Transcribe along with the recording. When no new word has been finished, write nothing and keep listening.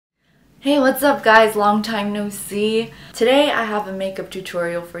Hey, what's up guys? Long time no see. Today I have a makeup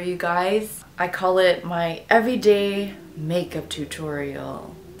tutorial for you guys. I call it my everyday makeup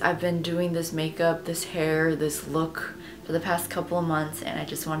tutorial. I've been doing this makeup, this hair, this look for the past couple of months and I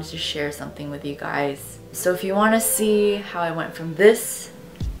just wanted to share something with you guys. So if you want to see how I went from this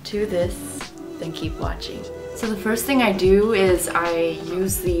to this, then keep watching. So the first thing I do is I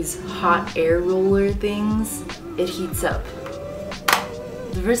use these hot air roller things. It heats up.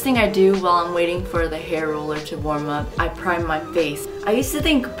 The first thing I do while I'm waiting for the hair roller to warm up, I prime my face. I used to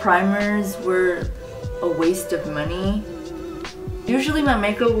think primers were a waste of money. Usually my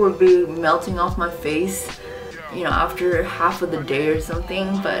makeup would be melting off my face, you know, after half of the day or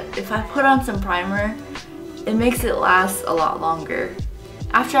something, but if I put on some primer, it makes it last a lot longer.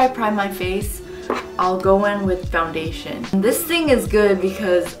 After I prime my face, I'll go in with foundation. This thing is good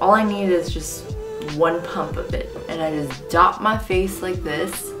because all I need is just one pump of it, and I just dot my face like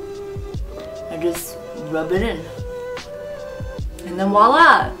this. I just rub it in, and then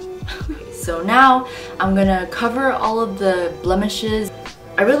voila! So now I'm gonna cover all of the blemishes.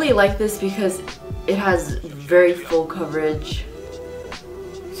 I really like this because it has very full coverage.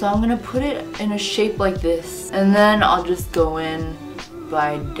 So I'm gonna put it in a shape like this, and then I'll just go in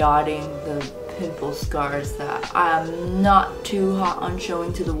by dotting the pimple scars that I'm not too hot on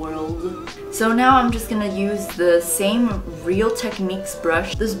showing to the world. So now I'm just gonna use the same Real Techniques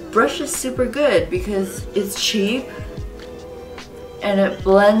brush. This brush is super good because it's cheap and it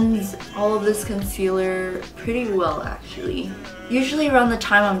blends all of this concealer pretty well actually. Usually around the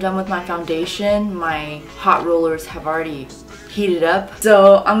time I'm done with my foundation, my hot rollers have already heated up.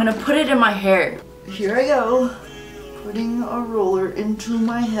 So I'm gonna put it in my hair. Here I go. Putting a roller into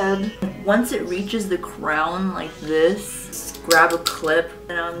my head. Once it reaches the crown like this, just grab a clip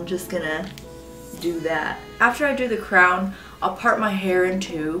and I'm just gonna do that. After I do the crown, I'll part my hair in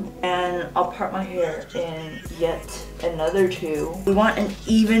two and I'll part my hair in yet another two. We want an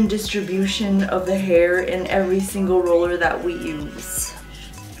even distribution of the hair in every single roller that we use,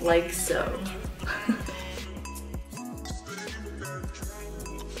 like so.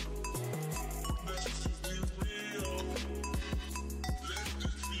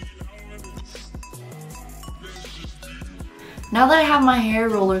 Now that I have my hair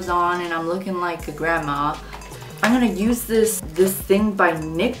rollers on and I'm looking like a grandma, I'm gonna use this thing by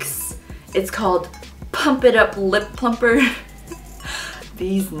NYX. It's called Pump It Up Lip Plumper.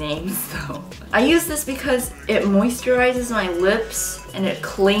 These names though. I use this because it moisturizes my lips and it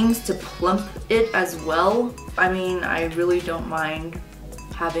claims to plump it as well. I mean, I really don't mind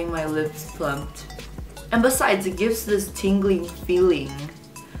having my lips plumped. And besides, it gives this tingling feeling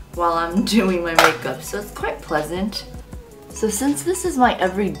while I'm doing my makeup, so it's quite pleasant. So since this is my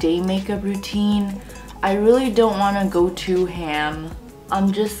everyday makeup routine, I really don't want to go too ham.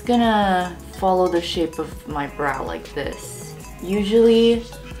 I'm just gonna follow the shape of my brow like this. Usually,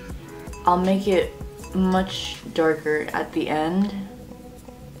 I'll make it much darker at the end,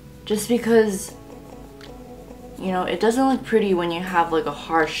 just because, you know, it doesn't look pretty when you have like a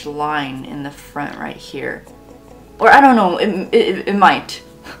harsh line in the front right here. Or I don't know, it might.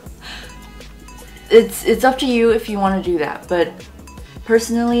 It's up to you if you want to do that, but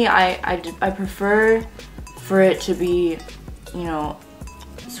personally I prefer for it to be, you know,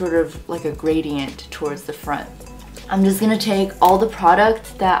 sort of like a gradient towards the front. I'm just gonna take all the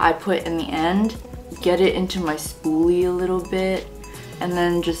product that I put in the end, get it into my spoolie a little bit, and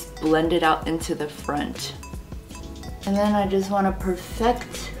then just blend it out into the front. And then I just want to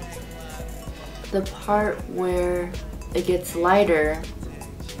perfect the part where it gets lighter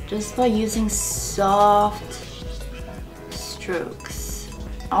just by using soft strokes.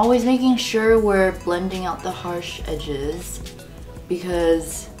 Always making sure we're blending out the harsh edges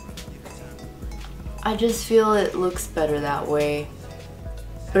because I just feel it looks better that way.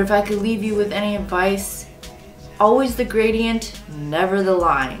 But if I could leave you with any advice, always the gradient, never the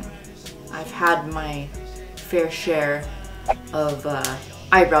line. I've had my fair share of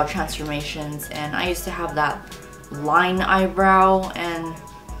eyebrow transformations and I used to have that line eyebrow and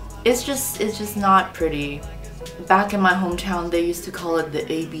it's just not pretty. Back in my hometown, they used to call it the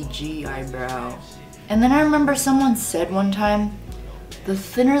ABG eyebrow. And then I remember someone said one time, the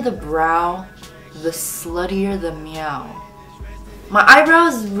thinner the brow, the sluttier the meow. My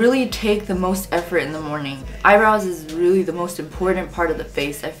eyebrows really take the most effort in the morning. Eyebrows is really the most important part of the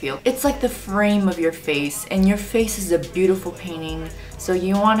face, I feel. It's like the frame of your face, and your face is a beautiful painting, so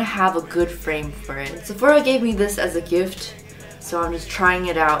you want to have a good frame for it. Sephora gave me this as a gift, so I'm just trying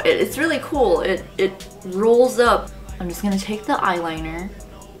it out. It's really cool. It rolls up. I'm just gonna take the eyeliner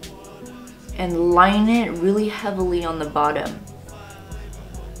and line it really heavily on the bottom.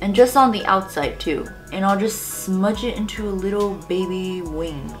 And just on the outside too. And I'll just smudge it into a little baby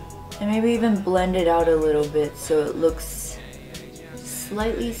wing. And maybe even blend it out a little bit so it looks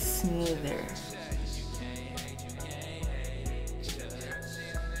slightly smoother.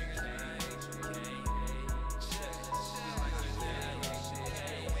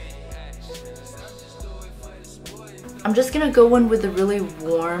 I'm just gonna go in with a really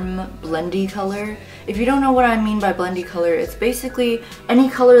warm blendy color. If you don't know what I mean by blendy color, it's basically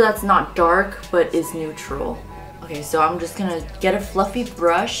any color that's not dark but is neutral. Okay, so I'm just gonna get a fluffy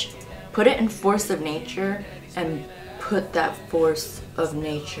brush, put it in Force of Nature, and put that Force of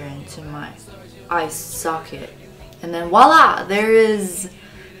Nature into my eye socket. And then voila! There is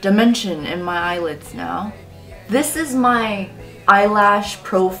dimension in my eyelids now. This is my eyelash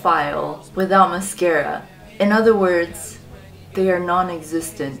profile without mascara. In other words, they are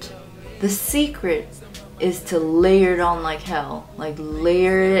non-existent. The secret is to layer it on like hell. Like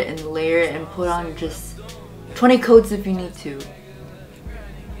layer it and put on just 20 coats if you need to.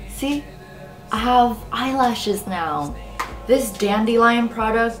 See? I have eyelashes now. This Dandelion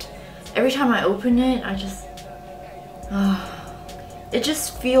product, every time I open it, I just... it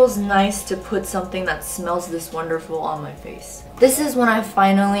just feels nice to put something that smells this wonderful on my face. This is when I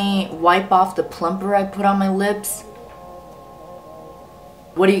finally wipe off the plumper I put on my lips.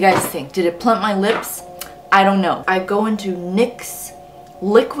 What do you guys think? Did it plump my lips? I don't know. I go into NYX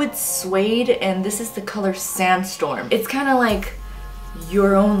Liquid Suede, and this is the color Sandstorm. It's kind of like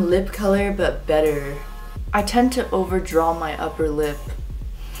your own lip color, but better. I tend to overdraw my upper lip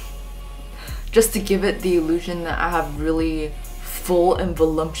just to give it the illusion that I have really full and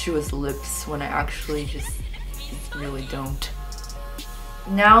voluptuous lips when I actually just really don't.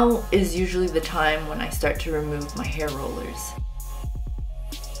 Now is usually the time when I start to remove my hair rollers.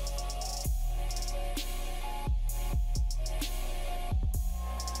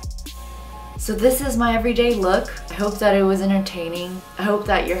 So this is my everyday look. I hope that it was entertaining. I hope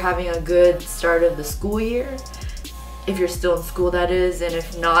that you're having a good start of the school year. If you're still in school, that is, and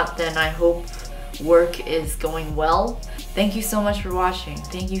if not, then I hope work is going well. Thank you so much for watching.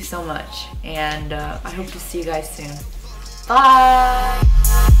 Thank you so much, and I hope to see you guys soon. Bye!